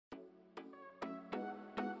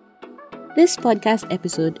This podcast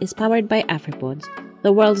episode is powered by AfriPods,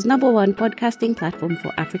 the world's #1 podcasting platform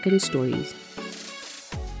for African stories.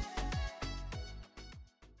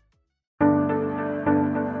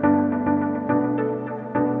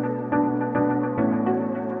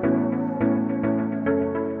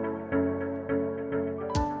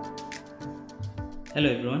 Hello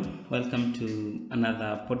everyone, welcome to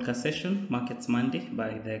another podcast session, Markets Monday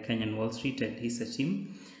by the Kenyan Wall Street and HISA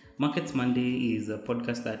team. Markets Monday is a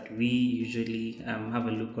podcast that we usually have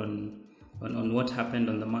a look on what happened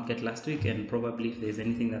on the market last week, and probably if there's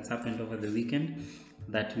anything that's happened over the weekend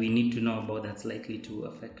that we need to know about that's likely to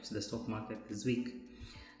affect the stock market this week.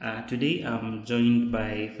 Today I'm joined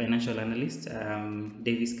by financial analyst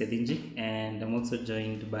Davis Kadinji, and I'm also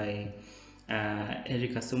joined by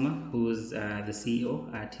Eric Asuma, who's the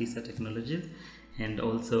CEO at HISA Technologies and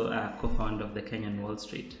also a co-founder of the Kenyan Wall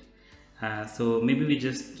Street. So maybe we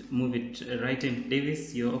just move it right in.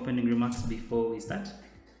 Davis, your opening remarks before we start.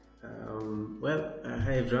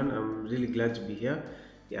 Hi everyone, I'm really glad to be here.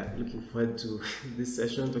 Looking forward to this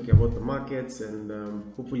session, talking about the markets and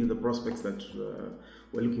hopefully the prospects that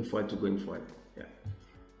we're looking forward to going forward.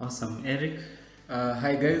 Awesome. Eric?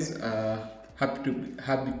 Hi guys, happy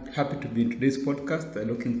to be in today's podcast.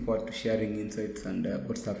 Looking forward to sharing insights and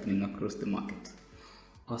what's happening across the market.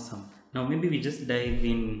 Awesome. Now maybe we just dive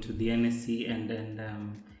into the NSE and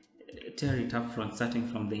tear it up from starting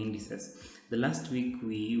from the indices. The last week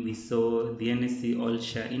we saw the NSE All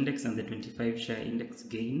Share Index and the 25 Share Index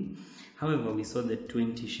gain. However, we saw the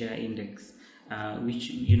 20 Share Index,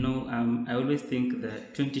 which I always think the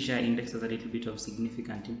 20 Share Index has a little bit of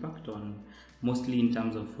significant impact on, mostly in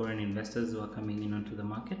terms of foreign investors who are coming in onto the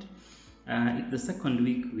market. The second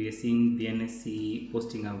week we are seeing the NSE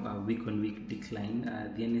posting a week-on-week decline.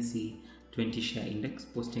 The NSE 20 Share Index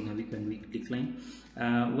posting a week-on-week decline.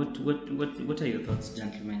 What are your thoughts,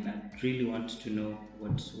 gentlemen? I really want to know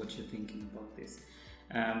what you're thinking about this.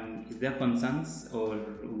 Is there concerns, or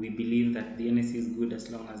we believe that the NSE is good as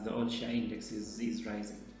long as the All Share Index is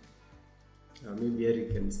rising? Maybe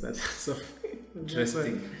Eric can start. So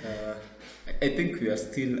interesting. I think we are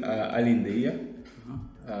still early in the year.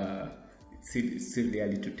 It's still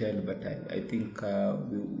early to tell, but I think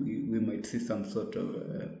we might see some sort of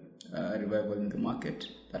revival in the market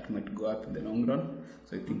that might go up in the long run.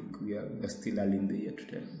 So I think we are still early in the year to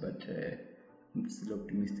tell, but I'm still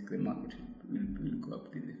optimistic the market will go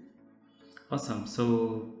up this year. Awesome.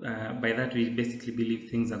 So by that we basically believe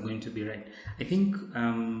things are going to be right. I think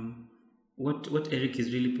what Eric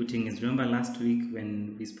is really putting is, remember last week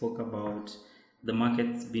when we spoke about the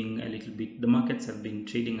markets being the markets have been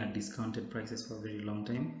trading at discounted prices for a very long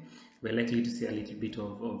time. We're likely to see a little bit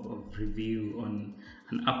of review on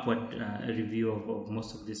an upward review of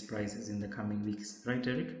most of these prices in the coming weeks. Right,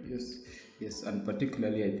 Eric? Yes. And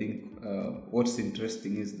particularly I think what's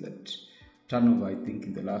interesting is that turnover, I think,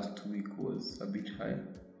 in the last week was a bit higher.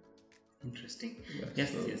 Interesting.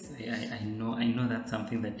 Yes. I know that's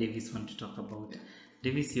something that Davis wants to talk about.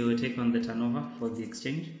 Davis, your take on the turnover for the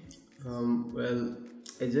exchange?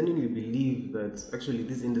 I genuinely believe that actually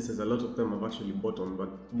these indices, a lot of them have actually bottomed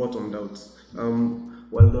out.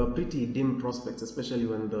 While there are pretty dim prospects, especially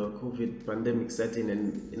when the COVID pandemic set in,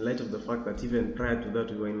 and in light of the fact that even prior to that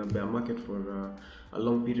we were in a bear market for a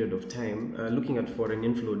long period of time, looking at foreign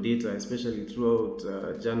inflow data, especially throughout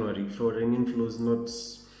January, foreign inflows not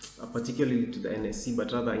particularly to the NSE,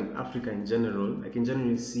 but rather in Africa in general, I can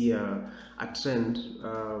generally see a trend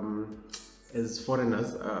as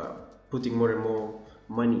foreigners putting more and more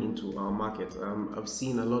money into our market. I've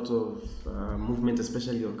seen a lot of movement,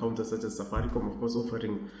 especially on counters such as Safaricom, of course,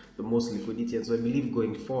 offering the most liquidity. And so I believe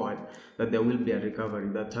going forward that there will be a recovery,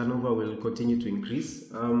 that turnover will continue to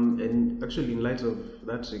increase. And actually, in light of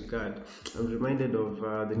that regard, I'm reminded of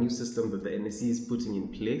the new system that the NSE is putting in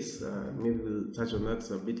place. Maybe we'll touch on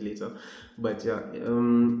that a bit later. But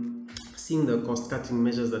seeing the cost-cutting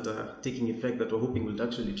measures that are taking effect, that we're hoping will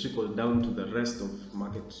actually trickle down to the rest of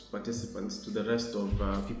market participants, to the rest of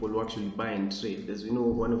people who actually buy and trade. As we know,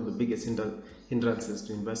 one of the biggest hindrances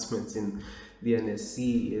to investments in the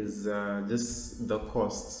NSE is just the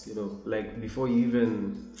costs. Like before you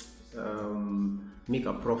even make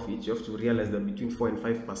a profit, you have to realize that between 4 and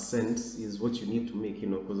 5% is what you need to make,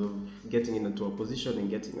 because of getting into a position and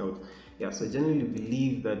getting out. So I genuinely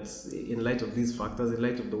believe that in light of these factors, in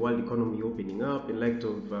light of the world economy opening up, in light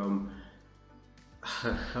of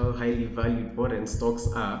how highly valued foreign stocks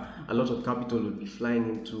are, a lot of capital will be flying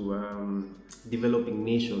into developing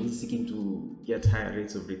nations seeking to get higher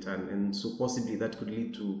rates of return, and so possibly that could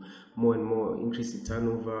lead to more and more increase in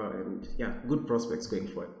turnover and good prospects going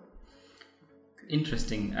forward.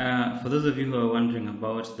 Interesting. For those of you who are wondering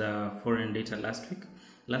about the foreign data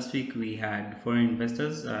last week we had foreign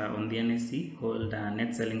investors on the NSE hold a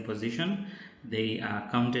net selling position. They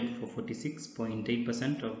accounted for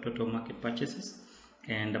 46.8% of total market purchases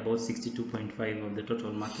and about 62.5% of the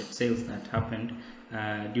total market sales that happened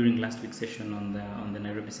during last week's session on the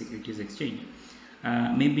Nairobi Securities Exchange.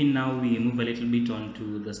 Maybe now we move a little bit on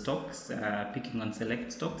to the stocks, picking on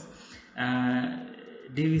select stocks.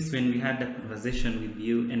 Davis, when we had a conversation with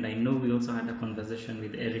you, and I know we also had a conversation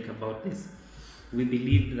with Eric about this, we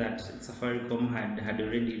believed that Safaricom had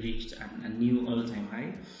already reached a new all-time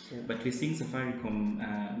high, but we're seeing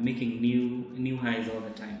Safaricom making new highs all the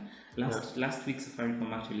time. Last week,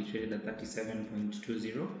 Safaricom actually traded at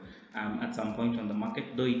 37.20 at some point on the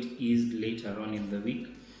market, though it eased later on in the week.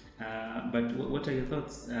 But what are your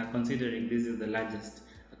thoughts, considering this is the largest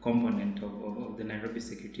component of the Nairobi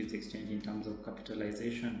Securities Exchange in terms of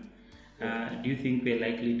capitalization? Do you think we're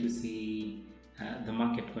likely to see the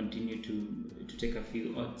market continue to take a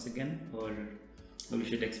few odds again, or we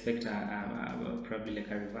should expect probably like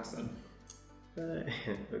a reversal?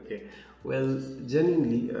 Okay, well,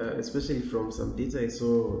 genuinely, especially from some data I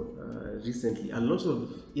saw recently, a lot of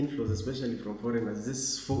inflows, especially from foreigners,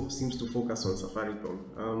 this seems to focus on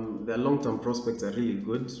Safaricom. Their long-term prospects are really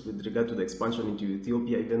good with regard to the expansion into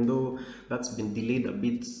Ethiopia, even though that's been delayed a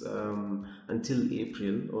bit until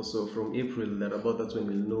April. Also, from April, about that's when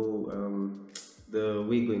we'll know the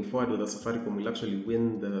way going forward, whether Safaricom will actually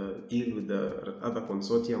win the deal with the other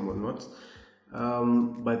consortium or not.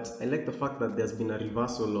 But I like the fact that there's been a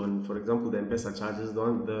reversal on, for example, the M-Pesa charges,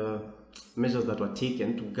 the measures that were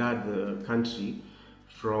taken to guard the country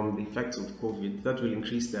from the effects of COVID. That will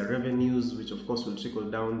increase their revenues, which of course will trickle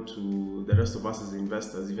down to the rest of us as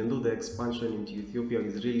investors. Even though the expansion into Ethiopia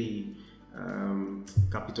is really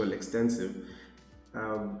capital extensive,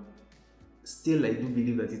 still I do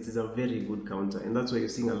believe that it is a very good counter, and that's why you're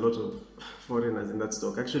seeing a lot of foreigners in that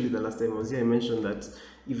stock. Actually, the last time I was here, I mentioned that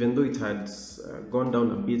even though it had gone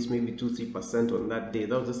down a bit, maybe 2-3% on that day,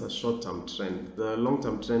 that was just a short-term trend. The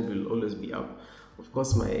long-term trend will always be up. Of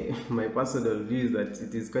course, my personal view is that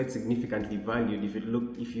it is quite significantly valued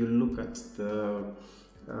if you look at the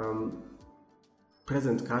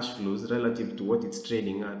present cash flows relative to what it's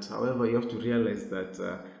trading at. However, you have to realize that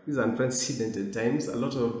these are unprecedented times. A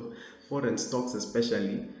lot of foreign stocks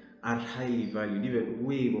especially are highly valued, even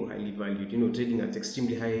way more highly valued, trading at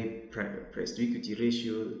extremely high price to equity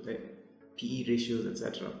ratio, PE ratios,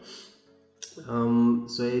 etc.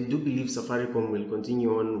 So I do believe Safaricom will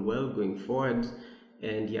continue on well going forward,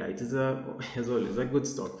 and yeah, it is as always a good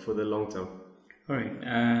stock for the long term. All right.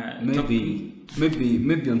 Maybe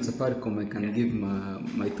on Safaricom I can give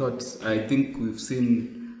my thoughts. I think we've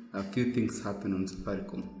seen a few things happen on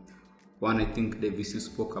Safaricom. One, I think Davis, you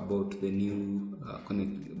spoke about the new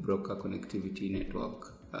broker connectivity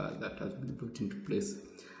network that has been put into place.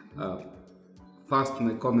 First,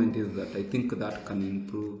 my comment is that I think that can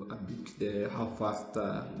improve a bit how fast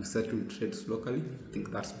we settle trades locally. I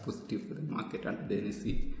think that's positive for the market and the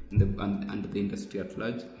NSE and the industry at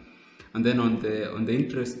large. And then on the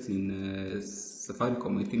interest in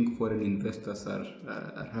Safaricom, I think foreign investors are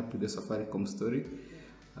happy with the Safaricom story.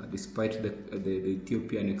 Despite the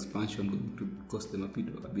Ethiopian expansion going to cost them a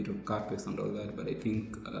bit of CapEx and all that, but I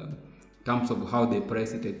think in terms of how they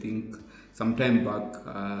price it, I think sometime back,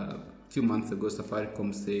 a few months ago,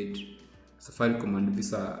 Safaricom said Safaricom and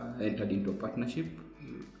Visa entered into a partnership,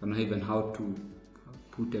 and even how to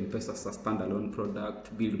put M-Pesa as a standalone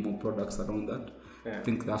product, build more products around that. Yeah. I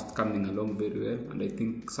think that's coming along very well, and I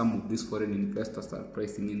think some of these foreign investors are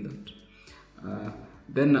pricing in that.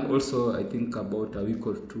 Then also, I think about a week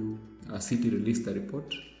or two, Citi released a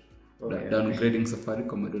report downgrading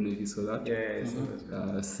Safaricom. I don't know if you saw that. Yeah, I saw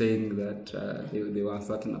that. Saying that they were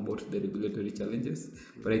uncertain about the regulatory challenges.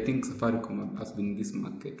 But I think Safaricom has been in this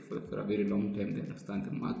market for a very long time. They understand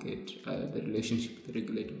the market. The relationship with the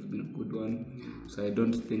regulator has been a good one. So I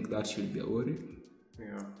don't think that should be a worry.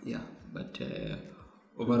 Yeah. But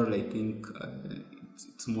overall, I think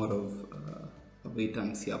it's more of a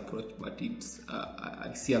wait-and-see approach, but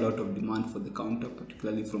I see a lot of demand for the counter,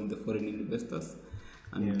 particularly from the foreign investors.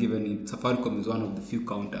 And given it, Safaricom is one of the few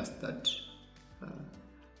counters that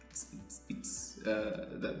it's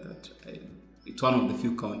one of the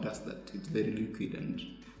few counters that it's very liquid and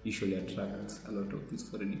usually attracts a lot of these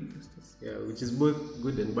foreign investors. Yeah, which is both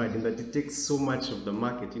good and bad in that it takes so much of the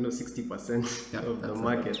market, 60% of the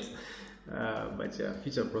market. But yeah,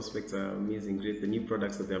 future prospects are amazing, great. The new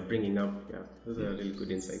products that they're bringing up, those are really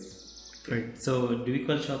good insights. Great. So, do we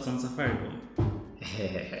call shots on Safaricom?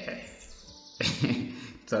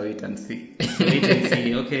 It's a wait and see. Wait and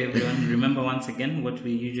see. Okay, everyone. Remember once again what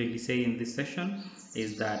we usually say in this session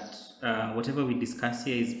is that whatever we discuss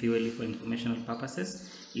here is purely for informational purposes.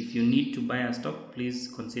 If you need to buy a stock, please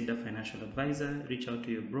consider financial advisor, reach out to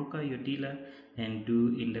your broker, your dealer, and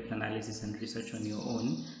do in-depth analysis and research on your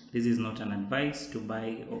own. This is not an advice to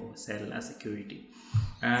buy or sell a security.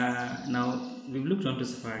 Now, we've looked onto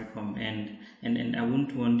Safaricom, and I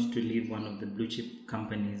wouldn't want to leave one of the blue chip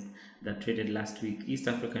companies that traded last week. East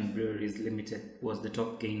African Breweries Limited was the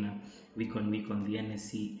top gainer week on week on the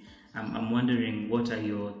NSE. I'm wondering, what are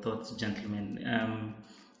your thoughts, gentlemen?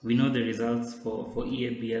 We know the results for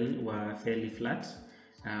EABL were fairly flat.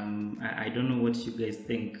 I don't know what you guys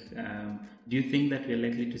think. Do you think that we're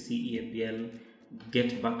likely to see EABL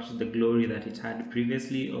get back to the glory that it had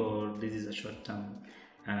previously, or this is a short-term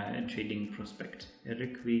trading prospect?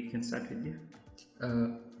 Eric, we can start with you.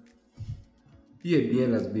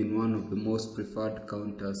 EABL has been one of the most preferred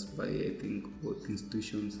counters by, I think, both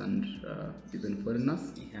institutions and even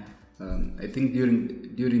foreigners. Yeah. I think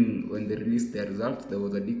during when they released their results, there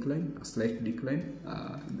was a slight decline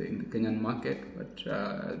in the Kenyan market, but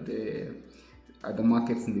the other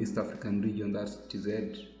markets in the East African region, that's TZ,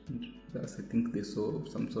 I think they saw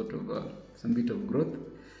some bit of growth.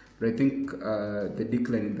 But I think the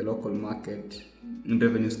decline in the local market and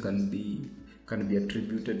revenues can be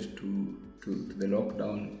attributed to the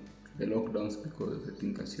lockdowns, because I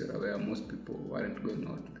think, as you're aware, most people weren't going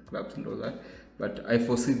out to the clubs and all that. But I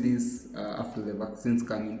foresee this after the vaccines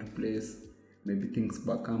come into place, maybe things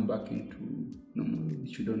come back into normal.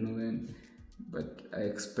 We don't know when, but I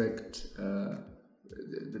expect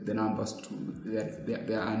the numbers their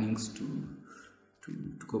earnings to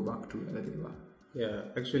go back to where they were. Yeah,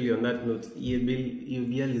 actually, on that note,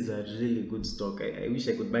 EABL is a really good stock. I wish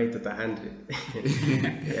I could buy it at 100.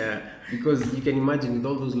 Yeah, because you can imagine with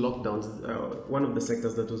all those lockdowns, one of the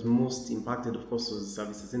sectors that was most impacted, of course, was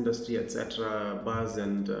services industry, etc. Bars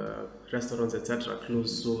and restaurants, etc.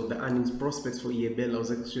 closed. So the earnings prospects for EABL, I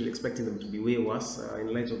was actually expecting them to be way worse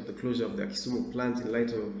in light of the closure of the Kisumu plant, in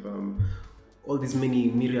light of all these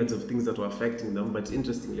many myriads of things that were affecting them. But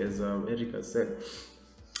interestingly, as Eric has said,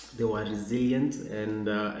 they were resilient, and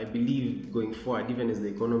I believe going forward, even as the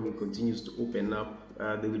economy continues to open up,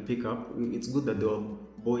 they will pick up. It's good that they were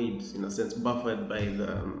buoyed, in a sense, buffered by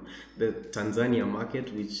the Tanzania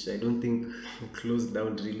market, which I don't think closed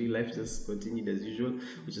down really. Life just continued as usual,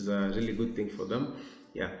 which is a really good thing for them.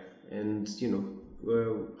 Yeah, and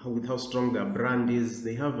with how strong their brand is,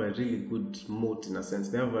 they have a really good moat, in a sense.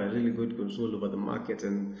 They have a really good control over the market,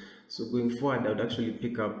 and so going forward, I would actually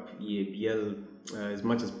pick up EABL as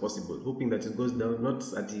much as possible, hoping that it goes down, not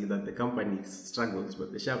that the company struggles,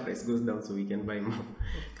 but the share price goes down so we can buy more,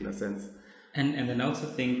 in a sense. And then I also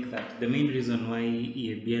think that the main reason why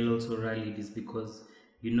EABL also rallied is because,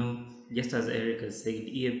 just as Eric has said,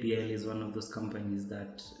 EABL is one of those companies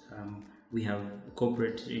that we have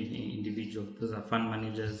corporate individuals, those are fund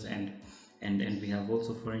managers, and we have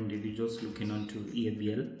also foreign individuals looking onto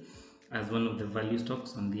EABL as one of the value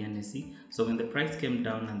stocks on the NSE. So when the price came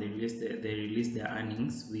down and they released their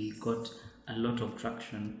earnings, we got a lot of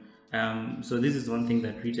traction. So this is one thing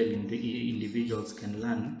that retail individuals can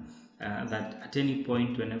learn, that at any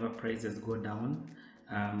point whenever prices go down,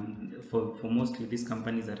 for mostly these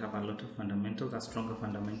companies that have a lot of fundamentals, a stronger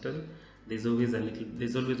fundamental, there's always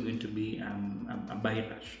going to be a buy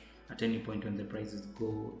rush at any point when the prices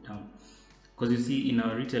go down. Because you see, in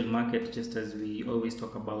our retail market, just as we always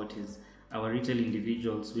talk about, is our retail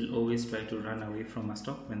individuals will always try to run away from a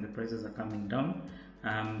stock when the prices are coming down.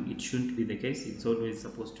 It shouldn't be the case. It's always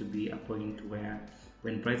supposed to be a point where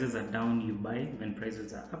when prices are down, you buy. When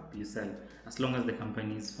prices are up, you sell, as long as the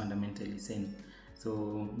company is fundamentally sane.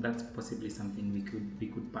 So that's possibly something we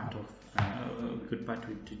could part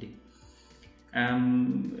with today.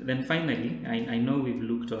 Then finally, I know we've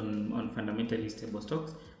looked on fundamentally stable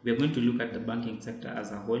stocks. We are going to look at the banking sector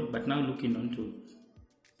as a whole, but now looking onto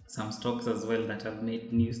some stocks as well that have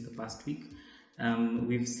made news the past week.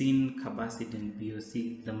 We've seen Cabasit and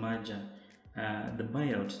BOC, the merger, the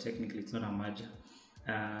buyout. Technically, it's not a merger.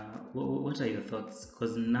 What are your thoughts?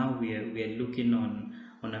 Because now we are looking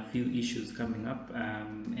on a few issues coming up,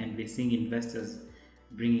 and we're seeing investors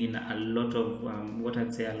bring in a lot of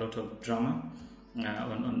a lot of drama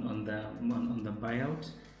on the buyout,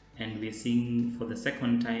 and we're seeing for the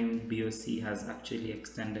second time BOC has actually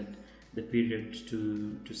extended the period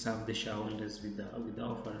to serve the shareholders with the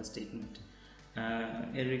offer statement.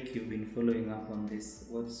 Eric, you've been following up on this.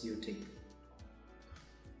 What's your take?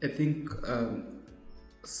 I think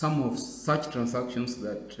some of such transactions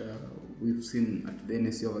that we've seen at the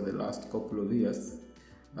NSE over the last couple of years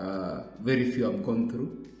Very few have gone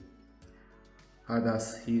through.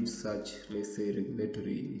 Others hit such, let's say,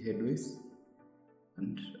 regulatory headways,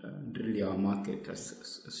 and really our market,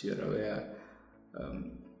 as you're aware,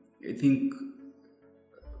 I think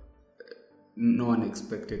no one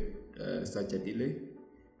expected such a delay,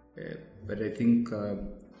 but I think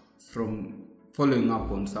from following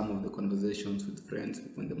up on some of the conversations with friends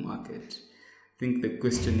in the market, I think the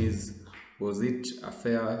question is, was it a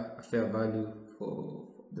fair value for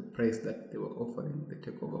the price that they were offering the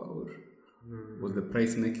takeover, or was the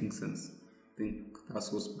price making sense? I think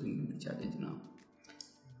that's what's bringing the challenge now.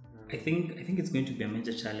 I think it's going to be a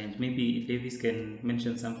major challenge. Maybe Davis can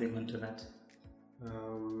mention something onto that.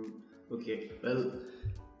 Okay, well,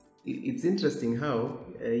 it's interesting how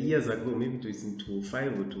years ago, maybe it was in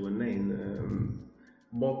 2005 or 2009,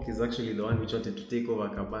 BOC is actually the one which wanted to take over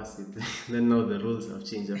Kabasid. Then now the roles have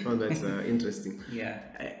changed. I found that interesting. Yeah.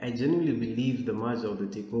 I genuinely believe the merger of the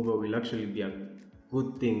takeover will actually be a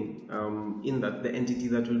good thing, in that the entity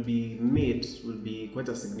that will be made will be quite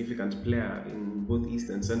a significant player in both East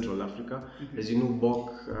and Central Africa. As you know,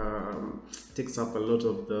 BOC takes up a lot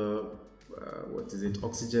of the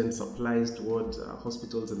oxygen supplies towards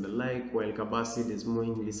hospitals and the like, while Kabasid is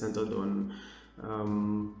mainly centered on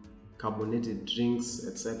carbonated drinks,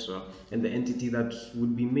 etc. And the entity that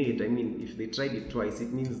would be made, I mean, if they tried it twice,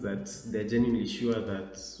 it means that they're genuinely sure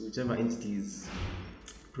that whichever entity is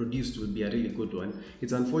produced will be a really good one.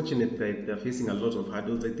 It's unfortunate that they're facing a lot of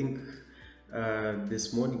hurdles. I think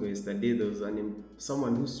this morning or yesterday there was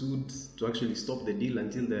someone who sued to actually stop the deal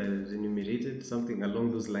until they're remunerated, something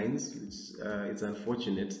along those lines, which it's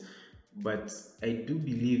unfortunate. But I do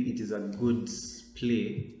believe it is a good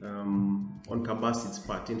play on Kabasid's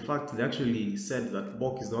part. In fact, they actually said that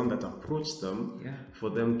BOC is the one that approached them for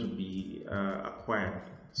them to be acquired.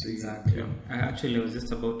 So exactly. Yeah. I was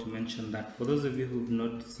just about to mention that for those of you who've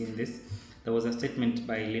not seen this, there was a statement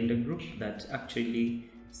by Linde Group that actually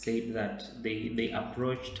said that they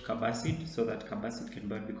approached Kabasid so that Kabasid can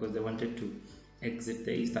buy it because they wanted to exit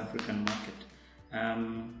the East African market.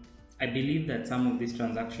 I believe that some of these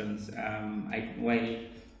transactions, while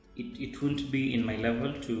it won't be in my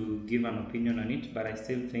level to give an opinion on it, but I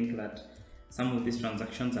still think that some of these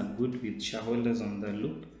transactions are good with shareholders on the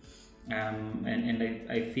loop. And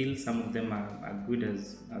I feel some of them are good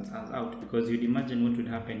as out, because you'd imagine what would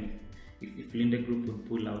happen if Linde Group would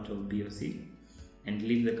pull out of BOC and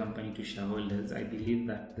leave the company to shareholders. I believe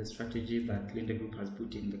that the strategy that Linde Group has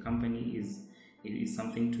put in the company is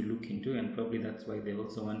something to look into, and probably that's why they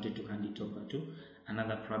also wanted to hand it over to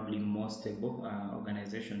another, probably more stable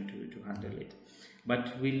organization to handle it.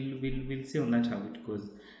 But we'll see on that how it goes.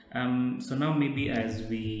 So now maybe as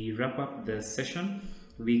we wrap up the session,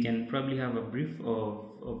 we can probably have a brief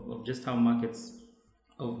of just how markets,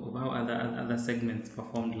 of how other segments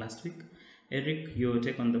performed last week. Eric, your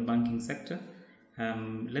take on the banking sector.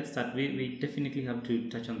 Let's start. We definitely have to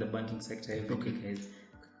touch on the banking sector.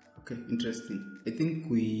 Okay, interesting. I think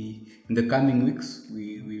in the coming weeks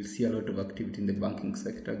we will see a lot of activity in the banking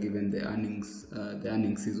sector, given the earnings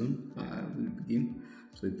season will begin.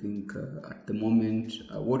 So I think at the moment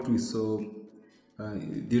what we saw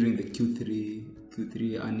during the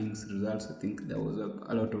Q3 earnings results, I think there was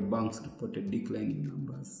a lot of banks reported declining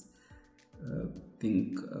numbers. I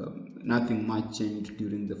think nothing much changed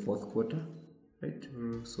during the fourth quarter, right?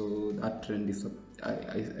 So that trend is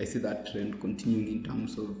I see that trend continuing in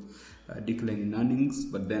terms of decline in earnings,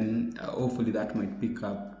 but then hopefully that might pick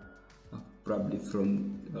up probably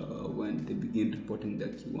from when they begin reporting their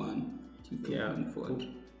Q1 going forward.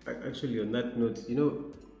 Actually, on that note,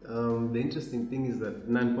 the interesting thing is that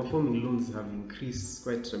non-performing loans have increased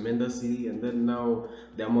quite tremendously, and then now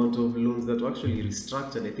the amount of loans that were actually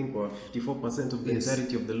restructured, I think, were 54% of the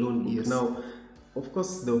entirety of the loan book. Now, of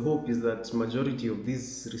course, the hope is that majority of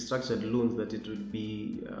these restructured loans, that it would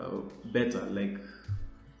be better, like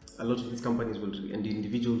a lot of these companies and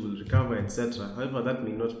individuals will recover, etc. However, that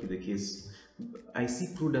may not be the case. I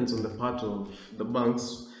see prudence on the part of the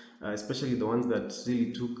banks, especially the ones that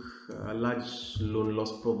really took large loan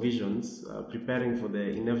loss provisions, preparing for the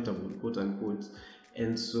inevitable, quote unquote.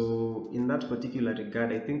 And so in that particular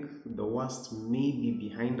regard, I think the worst may be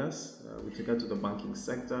behind us with regard to the banking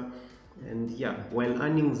sector. And while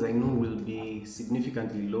earnings I know will be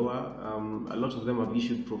significantly lower, a lot of them have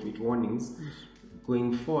issued profit warnings.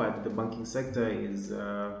 Going forward, the banking sector is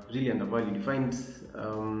really undervalued. You find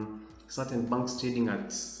certain banks trading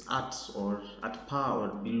at or at par or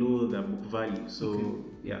below their book value. So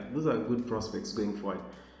those are good prospects going forward.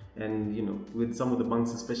 And with some of the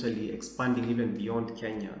banks especially expanding even beyond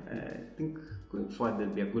Kenya, I think going forward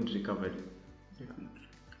there'll be a good recovery.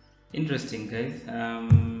 Interesting, guys.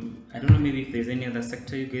 I don't know, maybe if there's any other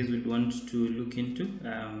sector you guys would want to look into.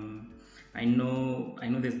 I know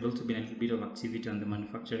there's also been a little bit of activity on the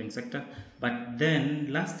manufacturing sector, but then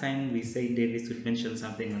last time we said Davis would mention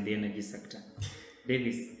something on the energy sector.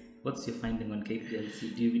 Davis, what's your finding on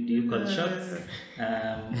KPLC? Do you call shots,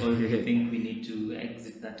 or do you think we need to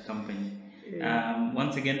exit that company?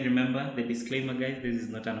 Once again, remember the disclaimer, guys. This is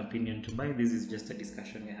not an opinion to buy. This is just a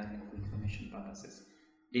discussion we're having for information purposes.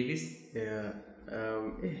 Davis? Yeah,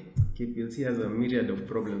 KPLC has a myriad of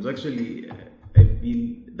problems. Actually, I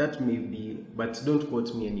feel that may be, but don't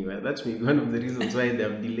quote me anywhere. That may be one of the reasons why they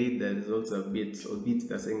have delayed the results a bit. Albeit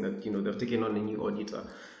they're saying that they've taken on a new auditor.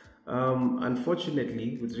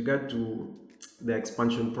 Unfortunately, with regard to the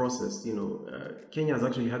expansion process, Kenya has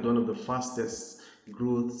actually had one of the fastest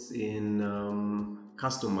growths in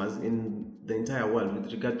customers in the entire world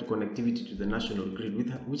with regard to connectivity to the national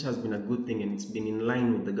grid, which has been a good thing, and it's been in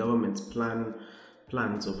line with the government's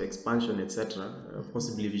plans of expansion, etc.,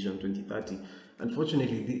 possibly Vision 2030.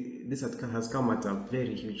 Unfortunately, this has come at a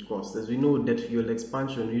very huge cost. As we know, debt fuel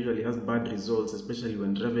expansion usually has bad results, especially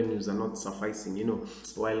when revenues are not sufficing.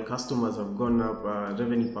 While customers have gone up,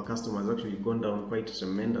 revenue per customer has actually gone down quite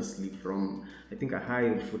tremendously from, I think, a high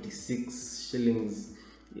of 46 shillings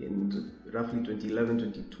in roughly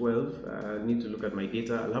 2011, 2012. I need to look at my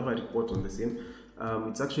data. I'll have a report on the same.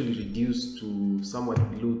 It's actually reduced to somewhat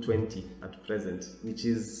below 20 at present, which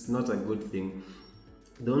is not a good thing.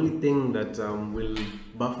 The only thing that will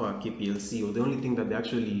buffer KPLC, or the only thing that they're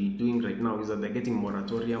actually doing right now, is that they're getting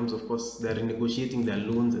moratoriums. Of course, they're renegotiating their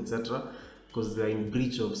loans, etc., because they're in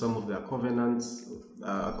breach of some of their covenants.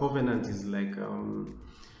 A covenant is like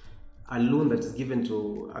a loan that is given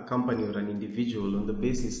to a company or an individual on the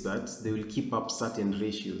basis that they will keep up certain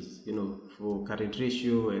ratios, for current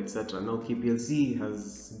ratio, etc. Now, KPLC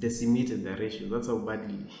has decimated their ratio. That's how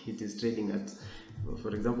badly it is trading at.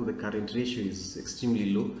 For example, the current ratio is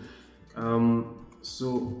extremely low.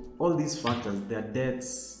 So all these factors, their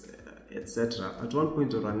debts, etc., at one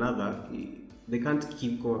point or another, they can't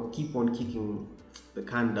keep on kicking the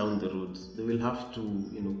can down the road. They will have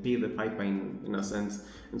to, pay the pipeline in a sense.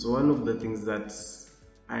 And so one of the things that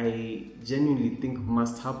I genuinely think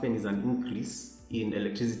must happen is an increase in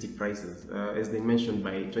electricity prices, as they mentioned,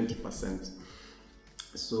 by 20%.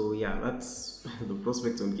 So yeah, that's the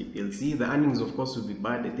prospects on KPLC. The earnings, of course, will be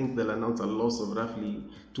bad. I think they'll announce a loss of roughly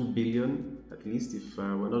 2 billion, at least, if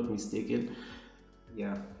we're not mistaken.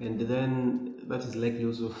 Yeah, and then that is likely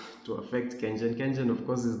also to affect KenGen. KenGen, of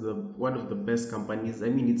course, is one of the best companies. I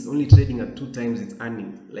mean, it's only trading at 2 times its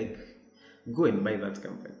earnings. Like, go and buy that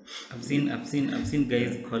company. I've seen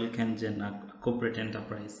guys call KenGen a corporate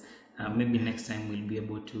enterprise. Maybe next time we'll be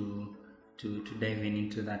able to dive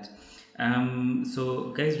into that.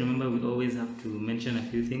 So guys, remember, we always have to mention a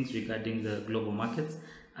few things regarding the global markets.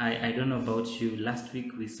 I don't know about you. Last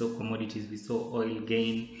week we saw commodities, we saw oil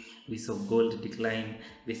gain, we saw gold decline.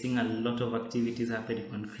 We're seeing a lot of activities happening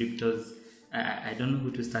on cryptos. I don't know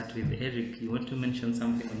who to start with. Eric, you want to mention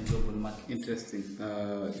something on global markets? Interesting.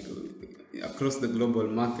 Across the global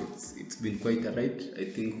markets, it's been quite a ride. I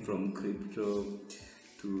think from crypto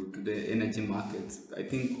to the energy markets. I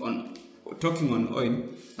think talking on oil,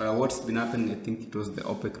 what's been happening, I think it was the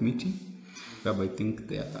OPEC meeting, where I think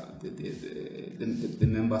the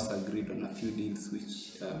members agreed on a few deals,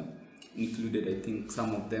 which included, I think,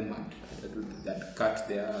 some of them had cut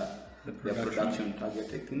their production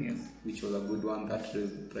target, I think, yes, which was a good one. That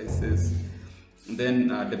raised the prices. And then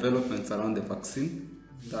developments around the vaccine,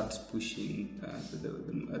 that's pushing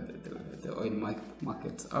the oil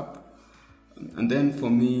markets up. And then for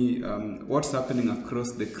me, what's happening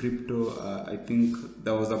across the crypto, I think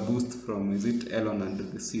there was a boost from, is it Elon and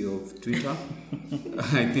the CEO of Twitter?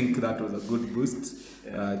 I think that was a good boost.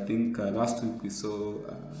 I think last week we saw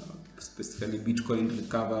specifically Bitcoin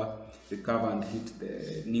recover and hit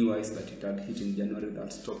the new highs that it had hit in January.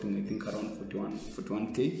 That's topping, I think, around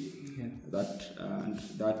 41K. Yeah. That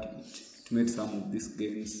it made some of these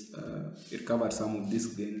gains, it covered some of these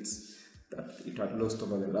gains that it had lost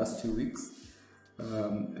over the last few weeks.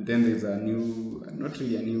 And then there's a new, not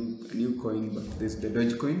really a new coin, but there's the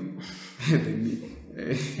Dogecoin.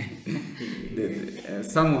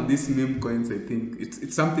 Some of these meme coins, I think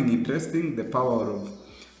it's something interesting. The power of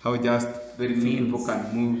how just very few people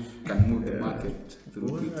can move the market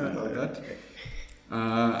through it and all that.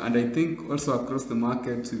 And I think also across the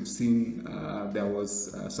market, we've seen there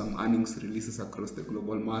was some earnings releases across the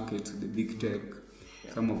global market, the big tech,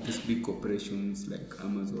 some of these big corporations like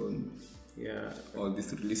Amazon. Yeah, all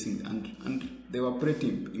this releasing, and they were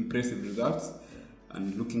pretty impressive results.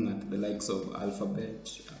 And looking at the likes of Alphabet,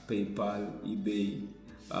 PayPal, eBay,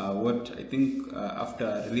 what I think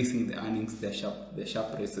after releasing the earnings, their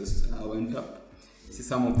sharp prices went up. See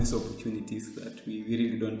some of these opportunities that we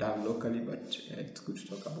really don't have locally, but it's good to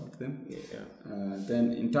talk about them.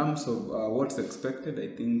 Then in terms of what's expected, I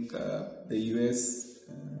think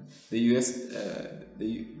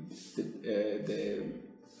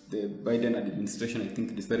the Biden administration, I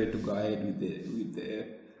think, decided to go ahead with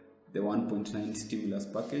the 1.9 stimulus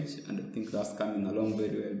package, and I think that's coming along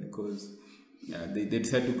very well because they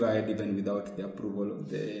decided to go ahead even without the approval of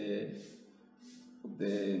the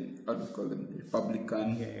how do you call them, the Republican,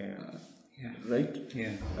 right?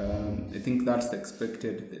 I think that's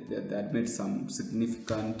expected. They had made some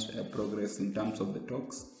significant progress in terms of the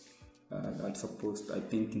talks. That's supposed, I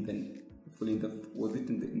think, in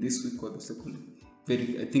this week or the second.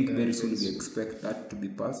 Very soon we expect that to be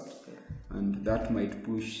passed, and that might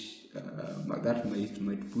push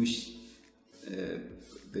the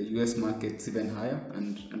US markets even higher.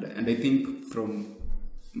 And I think from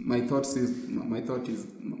my view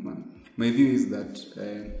is that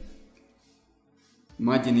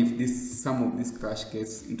imagine if some of this cash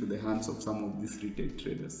gets into the hands of some of these retail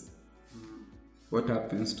traders. What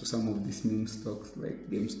happens to some of these meme stocks like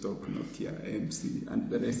GameStop, Nokia, AMC, and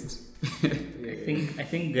the rest? I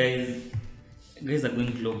think guys are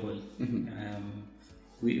going global.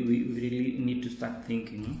 We really need to start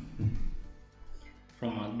thinking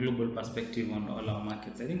from a global perspective on all our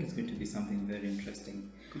markets. I think it's going to be something very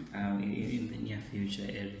interesting in the near future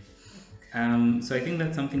area. So I think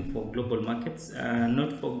that's something for global markets.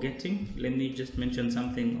 Not forgetting, let me just mention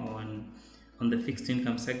something on the fixed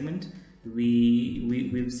income segment.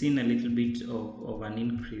 We've seen a little bit of an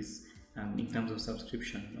increase in terms of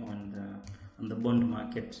subscription on the bond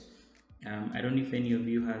market. I don't know if any of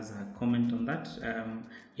you has a comment on that.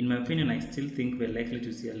 In my opinion, I still think we're likely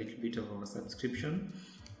to see a little bit of a subscription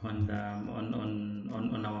on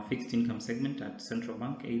our fixed income segment at central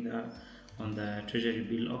bank, either on the treasury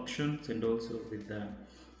bill auctions and also with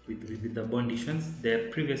the bond issuance. The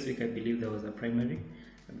previous week, I believe there was a primary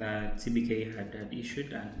that CBK had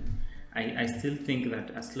issued, and I still think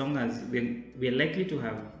that as long as we're likely to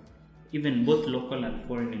have even both local and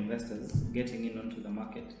foreign investors getting in onto the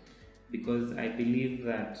market, because I believe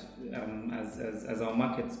that as our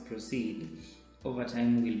markets proceed, over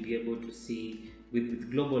time we'll be able to see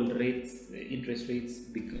with global rates, interest rates,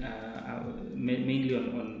 mainly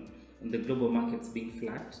on the global markets being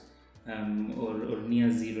flat or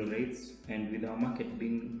near zero rates, and with our market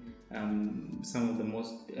being some of the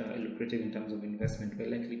most lucrative in terms of investment, we're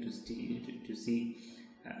likely to see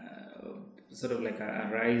sort of like a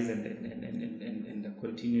rise and a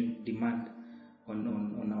continued demand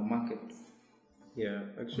on our markets.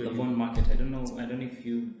 Actually, the bond market. I don't know if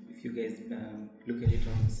you guys look at it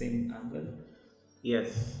on the same angle.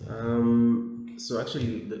 Yes. So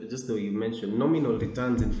actually, just though you mentioned, nominal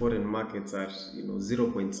returns in foreign markets are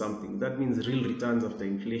 0 point something. That means real returns after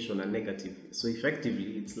inflation are negative. So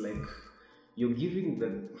effectively, it's like you're giving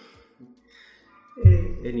the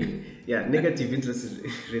negative interest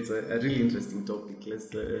rates are a really interesting topic. Let's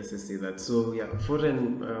just say that. So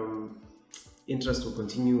foreign interest will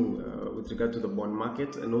continue with regard to the bond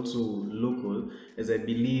market, and also local, as I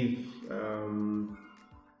believe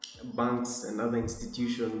banks and other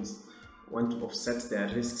institutions want to offset their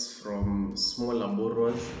risks from smaller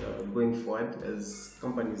borrowers going forward, as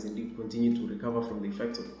companies indeed continue to recover from the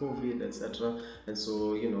effects of COVID, etc. And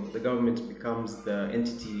so, the government becomes the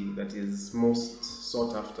entity that is most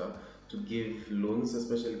sought after to give loans,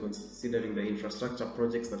 especially considering the infrastructure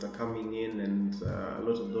projects that are coming in, and a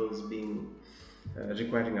lot of those being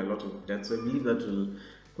requiring a lot of debt. So I believe that will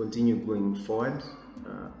continue going forward.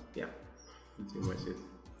 Pretty much it.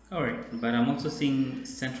 All right, but I'm also seeing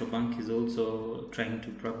central bank is also trying to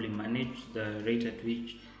probably manage the rate at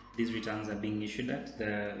which these returns are being issued at,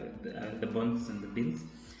 the bonds and the bills.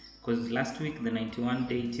 Because last week, the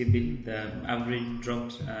 91-day T-bill, the average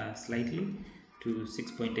dropped slightly to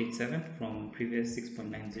 6.87 from previous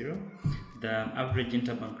 6.90. The average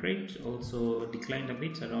interbank rate also declined a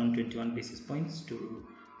bit, around 21 basis points to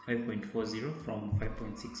 5.40 from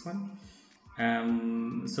 5.61.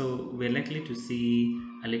 So we're likely to see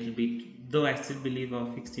a little bit, though I still believe our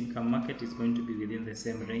fixed income market is going to be within the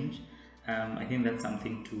same range. I think that's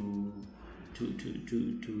something to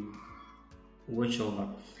watch over.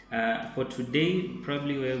 For today,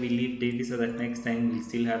 probably where we leave David, so that next time we'll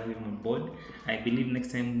still have him on board. I believe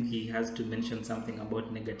next time he has to mention something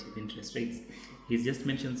about negative interest rates. He's just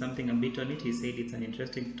mentioned something a bit on it. He said it's an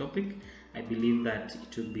interesting topic. I believe that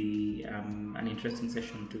it will be an interesting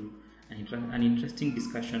session an interesting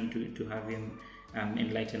discussion to have him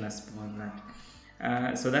enlighten us on that.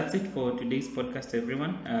 So that's it for today's podcast,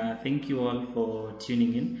 everyone. Thank you all for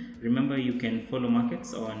tuning in. Remember, you can follow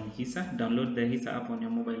markets on HISA. Download the HISA app on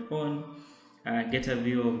your mobile phone. Get a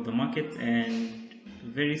view of the markets, and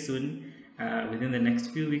very soon, within the next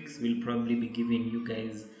few weeks, we'll probably be giving you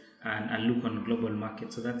guys a look on global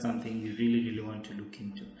markets. So that's something you really want to look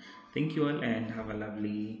into. Thank you all, and have a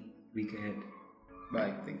lovely week ahead.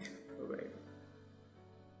 Bye. Thank you. Bye.